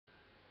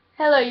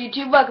Hello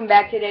YouTube, welcome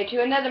back today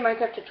to another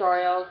Minecraft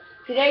tutorial.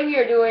 Today we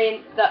are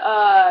doing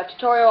the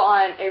tutorial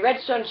on a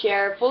redstone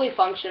chair, fully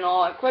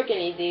functional, quick and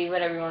easy,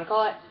 whatever you want to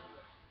call it.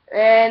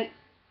 And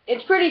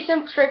it's pretty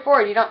simple,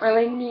 straightforward. You don't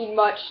really need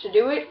much to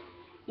do it.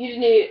 You just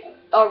need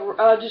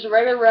just a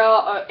regular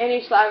rail,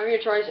 any slab of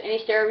your choice, any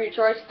stair of your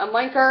choice, a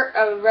minecart,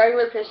 a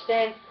regular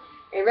piston,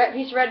 a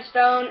piece of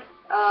redstone,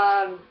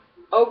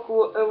 oak,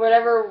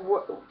 whatever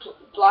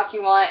block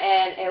you want,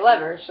 and a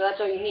lever. So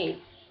that's all you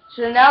need.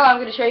 So now I'm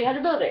going to show you how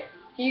to build it.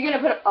 So you're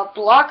going to put a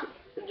block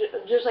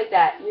just like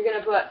that. You're going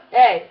to put,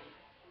 hey,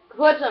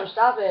 put some,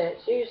 stop it,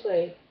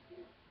 seriously.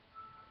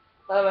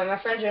 By the way,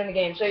 my friends are in the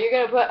game. So you're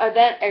going to put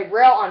then a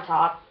rail on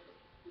top,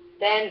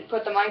 then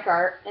put the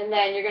minecart, and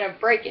then you're going to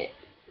break it.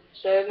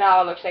 So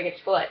now it looks like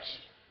it's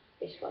glitched,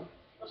 basically.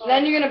 So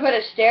then you're going to put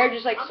a stair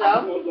just like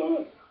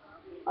so.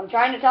 I'm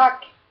trying to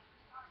talk.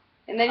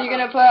 And then you're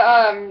going to put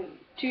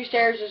two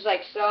stairs just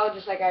like so,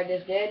 just like I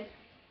just did.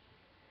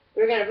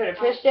 We're going to put a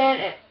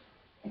piston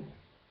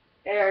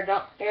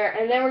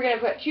and then we're going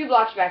to put two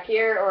blocks back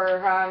here, or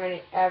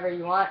however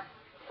you want.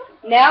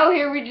 Now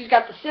here we just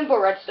got the simple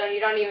redstone. You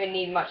don't even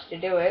need much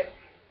to do it.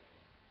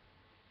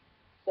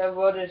 So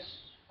we'll just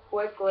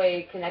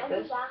quickly connect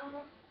this.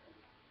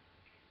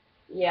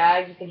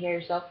 Yeah, you can hear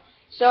yourself.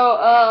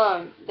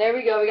 So there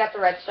we go. We got the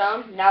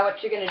redstone. Now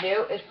what you're going to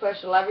do is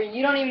push the lever.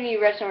 You don't even need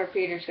redstone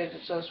repeaters because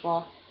it's so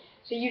small.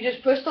 So you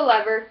just push the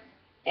lever,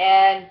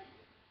 and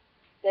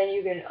then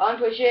you can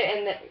unpush it,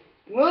 and then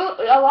move.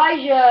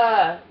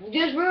 Elijah, you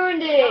just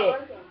ruined it.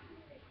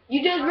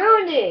 You just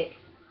ruined it.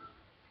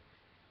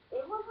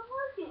 It wasn't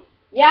working.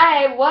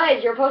 Yeah, it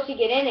was. You're supposed to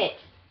get in it.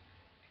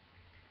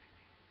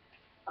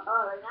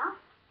 Oh, right now?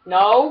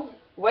 No.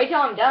 Wait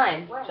till I'm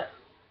done. When? So,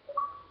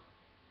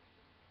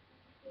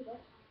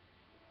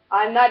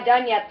 I'm not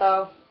done yet,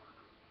 though.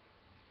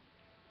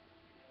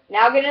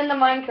 Now get in the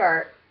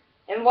minecart.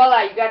 And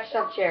voila, you got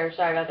yourself a chair.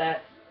 Sorry about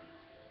that.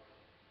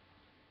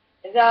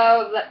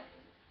 So,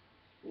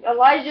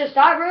 Elijah,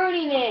 stop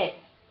ruining it.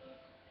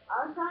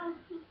 I was trying to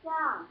sit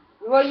down.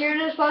 Well, you're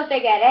just supposed to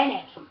get in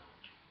it.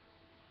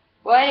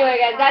 Well, anyway,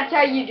 guys, that's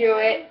how you do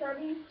it.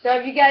 So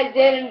if you guys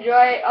did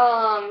enjoy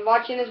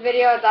watching this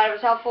video, I thought it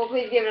was helpful,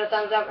 please give it a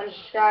thumbs up and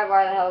subscribe.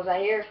 Why the hell is that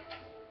here?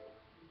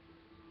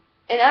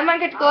 And I'm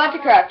Minecraft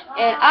Galacticraft,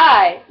 and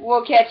I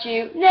will catch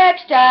you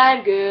next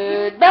time.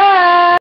 Goodbye.